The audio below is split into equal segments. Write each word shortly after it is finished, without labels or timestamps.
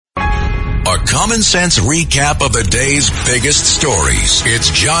common sense recap of the day's biggest stories.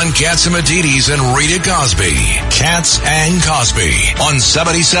 It's John Catsimatidis and Rita Cosby. Katz and Cosby on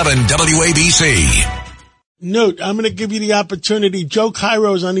 77 WABC. Note, I'm going to give you the opportunity. Joe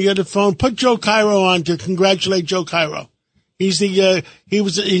Cairo's on the other phone. Put Joe Cairo on to congratulate Joe Cairo. He's the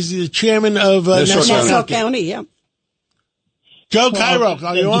chairman of Nassau County. Yeah. Joe Cairo,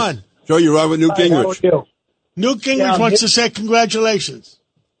 are you on? Joe, you're on with Newt Gingrich. Newt Gingrich wants to say congratulations.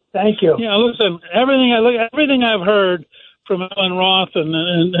 Thank you. Yeah, listen, everything I've heard from Alan Roth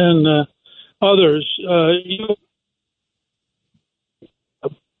and others,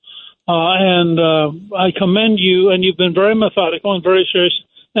 I commend you, and you've been very methodical and very serious.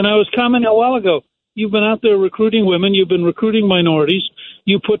 And I was commenting a while ago, you've been out there recruiting women, you've been recruiting minorities,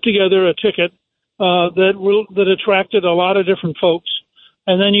 you put together a ticket that attracted a lot of different folks,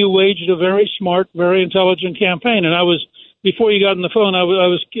 and then you waged a very smart, very intelligent campaign. And before you got on the phone, I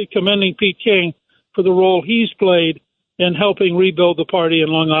was commending Pete King for the role he's played in helping rebuild the party in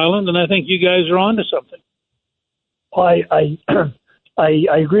Long Island, and I think you guys are on to something.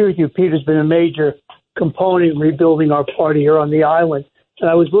 I agree with you. Peter's been a major component in rebuilding our party here on the island. And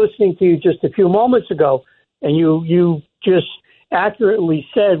I was listening to you just a few moments ago, and you just accurately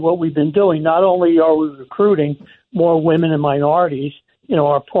said what we've been doing. Not only are we recruiting more women and minorities,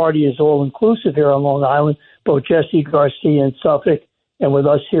 our party is all-inclusive here on Long Island, both Jesse Garcia in Suffolk and with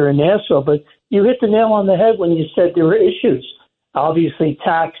us here in Nassau. But you hit the nail on the head when you said there were issues. Obviously,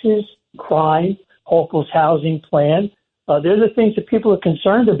 taxes, crime, Hochul's housing plan. They're the things that people are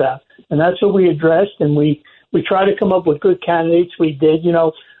concerned about, and that's what we addressed, and we try to come up with good candidates. We did,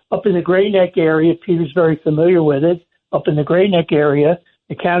 up in the Great Neck area, Peter's very familiar with it, up in the Great Neck area,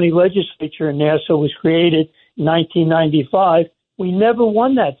 the county legislature in Nassau was created in 1995. We never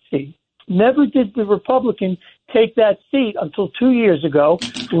won that seat. Never did the Republican take that seat until 2 years ago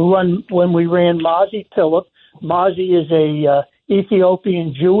when we ran Mazi Philip. Mazi is a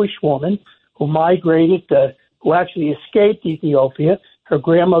Ethiopian Jewish woman who migrated who actually escaped Ethiopia. Her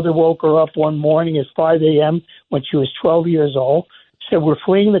grandmother woke her up one morning at 5 a.m. when she was 12 years old, said, "We're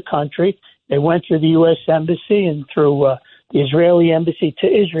fleeing the country." They went through the U.S. Embassy and through the Israeli Embassy to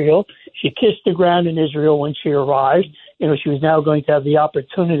Israel. She kissed the ground in Israel when she arrived. She was now going to have the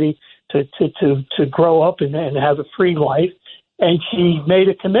opportunity to grow up and have a free life. And she made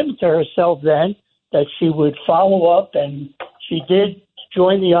a commitment to herself then that she would follow up, and she did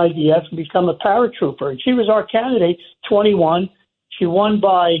join the IDF and become a paratrooper. And she was our candidate, 21. She won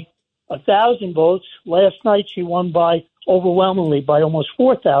by 1,000 votes. Last night she won by overwhelmingly by almost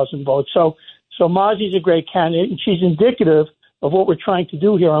 4,000 votes. So Mazi's a great candidate, and she's indicative of what we're trying to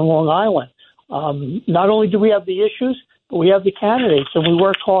do here on Long Island. Not only do we have the issues, but we have the candidates, and we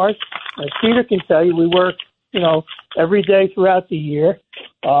work hard. As Peter can tell you, we work, every day throughout the year.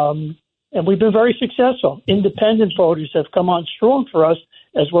 And we've been very successful. Independent voters have come on strong for us,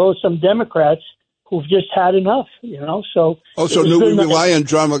 as well as some Democrats who've just had enough, So also, we rely on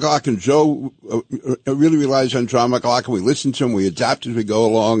John McLaughlin. Joe really relies on John McLaughlin. We listen to him. We adapt as we go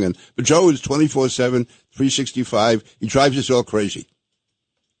along. But Joe is 24/7, 365. He drives us all crazy.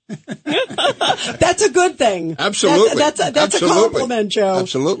 That's a good thing. Absolutely. That's a compliment, Joe.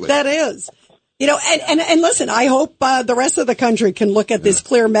 Absolutely. That is. And listen, I hope the rest of the country can look at this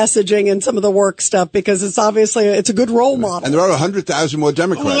clear messaging and some of the work stuff, because it's a good role model. And there are 100,000 more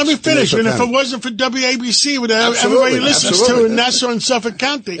Democrats. Well, let me finish. And if it wasn't for WABC, everybody listens to in Nassau and Suffolk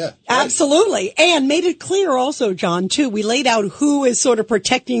County. Yeah. Absolutely. And made it clear also, John, too, we laid out who is sort of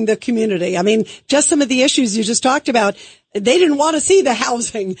protecting the community. I mean, just some of the issues you just talked about. They didn't want to see the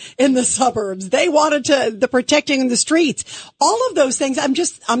housing in the suburbs. They wanted the protecting in the streets. All of those things.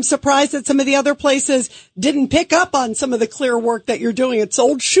 I'm surprised that some of the other places didn't pick up on some of the clear work that you're doing. It's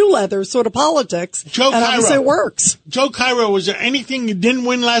old shoe leather sort of politics. Joe Cairo. Obviously it works. Joe Cairo, was there anything you didn't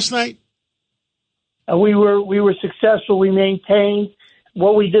win last night? We were successful. We maintained,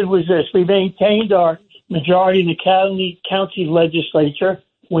 what we did was this. We maintained our majority in the county legislature,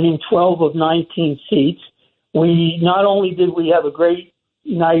 winning 12 of 19 seats. We not only did we have a great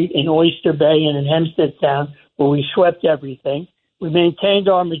night in Oyster Bay and in Hempstead Town where we swept everything, we maintained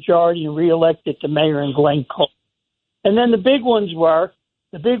our majority and reelected the mayor in Glen Cove. And then the big ones were,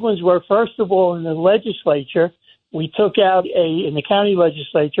 first of all, in the legislature, we took out in the county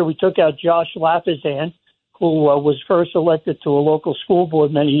legislature, we took out Josh Lapizan, who was first elected to a local school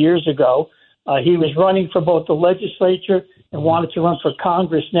board many years ago. He was running for both the legislature and wanted to run for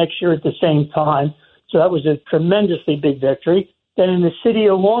Congress next year at the same time. So that was a tremendously big victory. Then in the city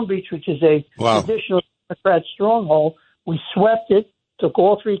of Long Beach, which is a traditional Democrat stronghold, we swept it, took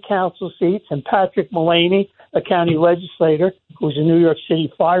all 3 council seats, and Patrick Mullaney, a county legislator who's a New York City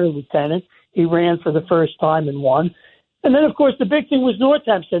fire lieutenant, he ran for the first time and won. And then, of course, the big thing was North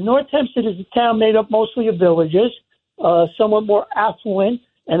Hempstead. North Hempstead is a town made up mostly of villages, somewhat more affluent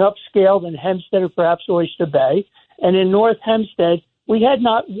and upscale than Hempstead or perhaps Oyster Bay. And in North Hempstead, we had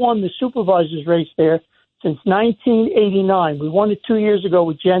not won the supervisor's race there since 1989. We won it 2 years ago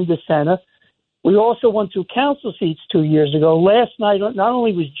with Jen DeSena. We also won 2 council seats 2 years ago. Last night, not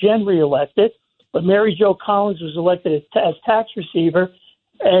only was Jen reelected, but Mary Jo Collins was elected as tax receiver.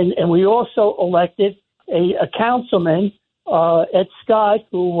 And we also elected a councilman, Ed Scott,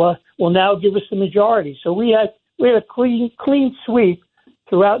 who will now give us the majority. So we had a clean sweep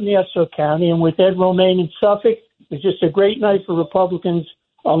throughout Nassau County. And with Ed Romaine in Suffolk, it was just a great night for Republicans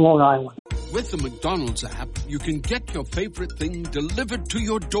on Long Island. With the McDonald's app, you can get your favorite thing delivered to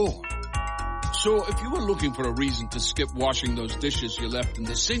your door. So if you were looking for a reason to skip washing those dishes you left in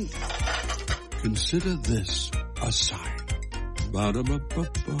the sink, consider this a sign.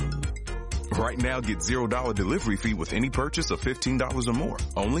 Ba-da-ba-ba-ba. Right now, get $0 delivery fee with any purchase of $15 or more,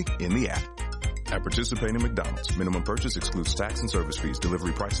 only in the app. At participating McDonald's, minimum purchase excludes tax and service fees.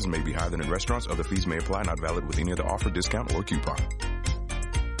 Delivery prices may be higher than in restaurants. Other fees may apply, not valid with any other offer, discount, or coupon.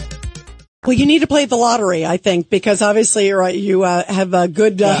 Well, you need to play the lottery, I think, because obviously you have a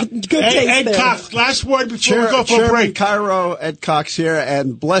good taste Ed there. Cox, last word before we go for a break. Cairo, Ed Cox here,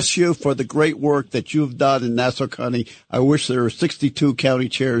 and bless you for the great work that you've done in Nassau County. I wish there were 62 county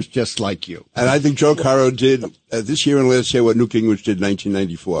chairs just like you. And I think Joe Cairo did this year and last year what Newt Gingrich did in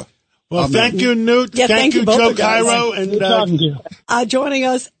 1994. Well, thank you, Newt. Yeah, thank you, Joe both guys. Cairo. And joining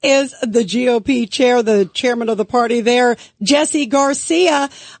us is the GOP chair, the chairman of the party there, Jesse Garcia.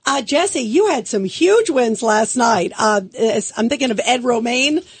 Jesse, you had some huge wins last night. I'm thinking of Ed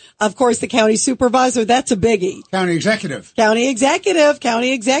Romaine, of course, the county supervisor. That's a biggie. County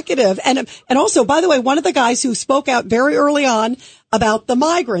executive. And also, by the way, one of the guys who spoke out very early on about the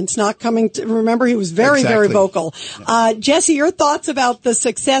migrants not coming to, remember, he was very vocal. Jesse, your thoughts about the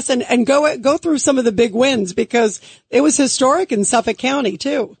success and go through some of the big wins, because it was historic in Suffolk County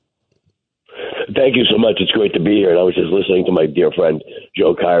too. Thank you so much. It's great to be here. And I was just listening to my dear friend,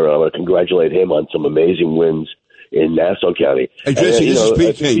 Joe Cairo. I want to congratulate him on some amazing wins in Nassau County. Hey, Jesse, this is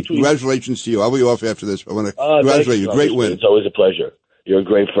Pete King. Congratulations to you. I'll be off after this. I want to congratulate you. Great win. It's always a pleasure. You're a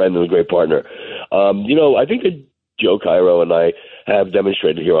great friend and a great partner. I think that Joe Cairo and I have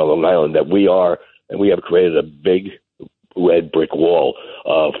demonstrated here on Long Island that we have created a big red brick wall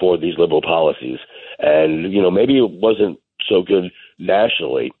for these liberal policies. And, maybe it wasn't so good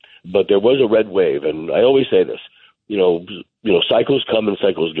nationally, but there was a red wave. And I always say this, cycles come and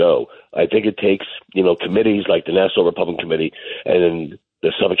cycles go. I think it takes, committees like the Nassau Republican Committee and then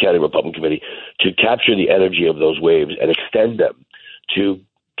the Suffolk County Republican Committee to capture the energy of those waves and extend them to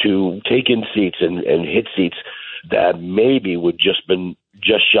take in seats and hit seats that maybe would been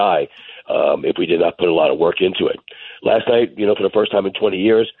just shy if we did not put a lot of work into it. Last night, for the first time in 20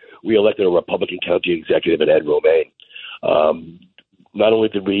 years, we elected a Republican county executive in Ed Romaine. Not only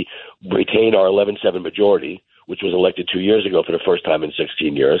did we retain our 11-7 majority, which was elected 2 years ago for the first time in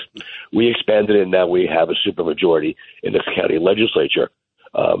 16 years, we expanded it, and now we have a supermajority in this county legislature,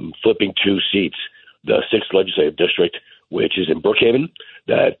 flipping 2 seats. The 6th legislative district, which is in Brookhaven,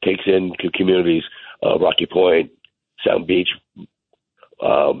 that takes in communities Rocky Point, Sound Beach,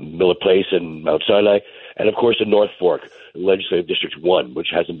 Miller Place, and Mount Sinai, and of course the North Fork, Legislative District 1, which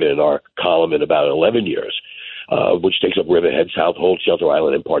hasn't been in our column in about 11 years, which takes up Riverhead, South Hold, Shelter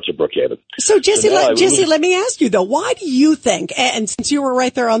Island, and parts of Brookhaven. So Jesse, let me ask you though, why do you think, and since you were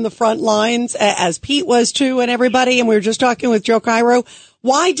right there on the front lines, as Pete was too, and everybody, and we were just talking with Joe Cairo,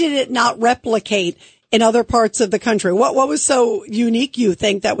 why did it not replicate in other parts of the country? What was so unique, you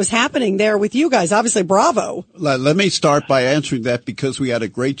think, that was happening there with you guys? Obviously, bravo. Let me start by answering that, because we had a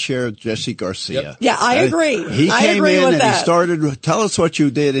great chair, Jesse Garcia. Yep. Yeah, I agree. He came in and he started, tell us what you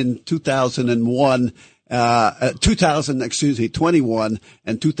did in 2021, 21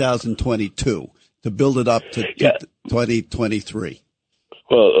 and 2022 to build it up to 2023.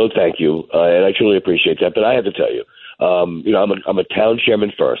 Well, thank you. And I truly appreciate that. But I have to tell you, I'm a town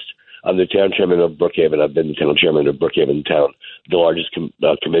chairman first. I'm the town chairman of Brookhaven. I've been the town chairman of Brookhaven Town, the largest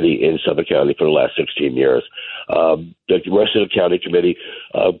committee in Suffolk County for the last 16 years. The rest of the county committee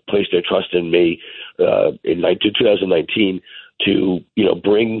placed their trust in me in 2019 to,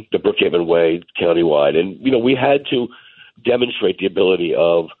 bring the Brookhaven way countywide. And, we had to demonstrate the ability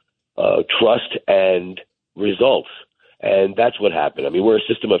of trust and results. And that's what happened. I mean, we're a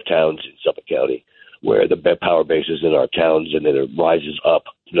system of towns in Suffolk County where the power base is in our towns, and then it rises up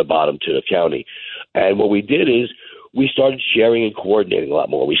from the bottom to the county. And what we did is we started sharing and coordinating a lot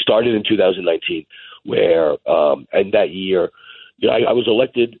more. We started in 2019 where, and that year, I was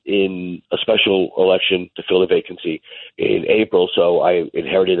elected in a special election to fill a vacancy in April, so I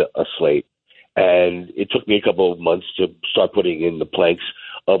inherited a slate. And it took me a couple of months to start putting in the planks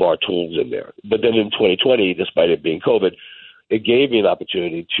of our tools in there. But then in 2020, despite it being COVID, it gave me an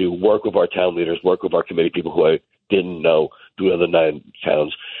opportunity to work with our town leaders, work with our committee people who I didn't know through the other 9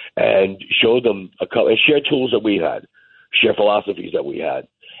 towns, and show them and share tools that we had, share philosophies that we had.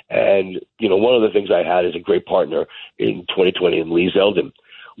 And, one of the things I had is a great partner in 2020 in Lee Zeldin,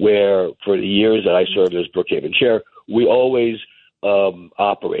 where for the years that I served as Brookhaven chair, we always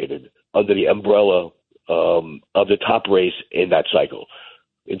operated under the umbrella of the top race in that cycle.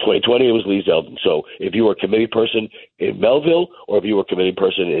 In 2020, it was Lee Zeldin. So if you were a committee person in Melville, or if you were a committee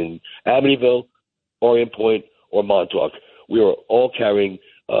person in Amityville, Orient Point, or Montauk, we were all carrying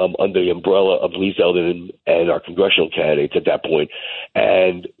under the umbrella of Lee Zeldin and our congressional candidates at that point.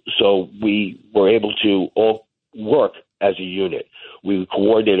 And so we were able to all work as a unit. We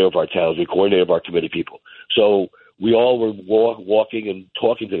coordinated with our towns. We coordinated with our committee people. So we all were walking and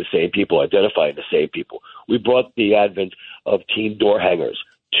talking to the same people, identifying the same people. We brought the advent of team door hangers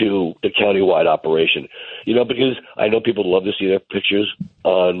to the countywide operation, because I know people love to see their pictures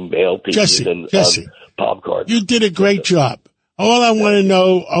on mail pieces and on palm cards. You did a great job. All I want to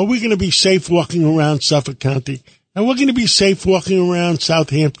know, are we going to be safe walking around Suffolk County? Are we going to be safe walking around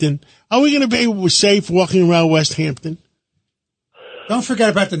Southampton? Are we going to be safe walking around West Hampton? Don't forget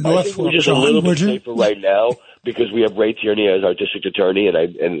about the North Fork. We're just a little bit safer right now because we have Ray Tierney as our district attorney, and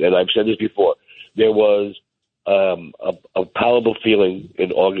I've said this before. There was a palatable feeling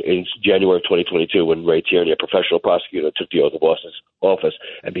in January of 2022 when Ray Tierney, a professional prosecutor, took the oath of office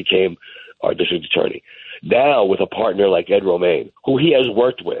and became our district attorney. Now, with a partner like Ed Romaine, who he has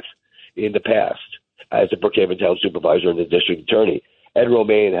worked with in the past as the Brookhaven Town Supervisor and the district attorney, Ed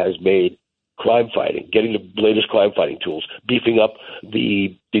Romaine has made crime fighting, getting the latest crime fighting tools, beefing up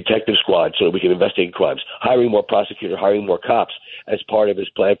the detective squad so that we can investigate crimes, hiring more prosecutors, hiring more cops as part of his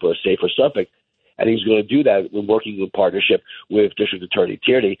plan for a safer Suffolk. And he's going to do that in working in partnership with District Attorney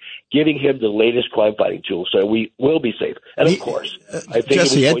Tierney, giving him the latest crime fighting tools so we will be safe. And of course, I think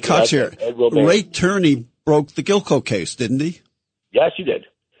Jesse, Ed Cox here. Ray Tierney broke the Gilco case, didn't he? Yes, he did.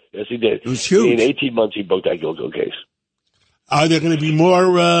 Yes, he did. It was huge. In 18 months, he broke that Gilco case. Are there going to be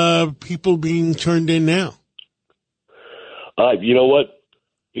more people being turned in now? You know what?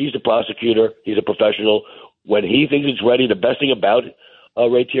 He's the prosecutor. He's a professional. When he thinks it's ready, the best thing about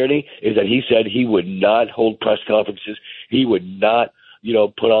Ray Tierney is that he said he would not hold press conferences. He would not,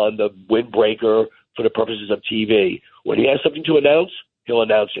 put on the windbreaker for the purposes of TV. When he has something to announce, he'll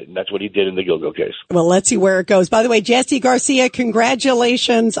announce it, and that's what he did in the Gilgo case. Well, let's see where it goes. By the way, Jesse Garcia,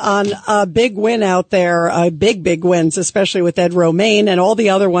 congratulations on a big win out there, big wins, especially with Ed Romaine and all the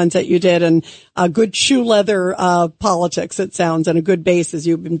other ones that you did, and a good shoe leather politics, it sounds, and a good base as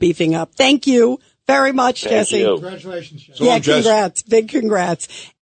you've been beefing up. Thank you very much, Jesse. Thank you. Congratulations, Jesse. Yeah, congrats. Big congrats.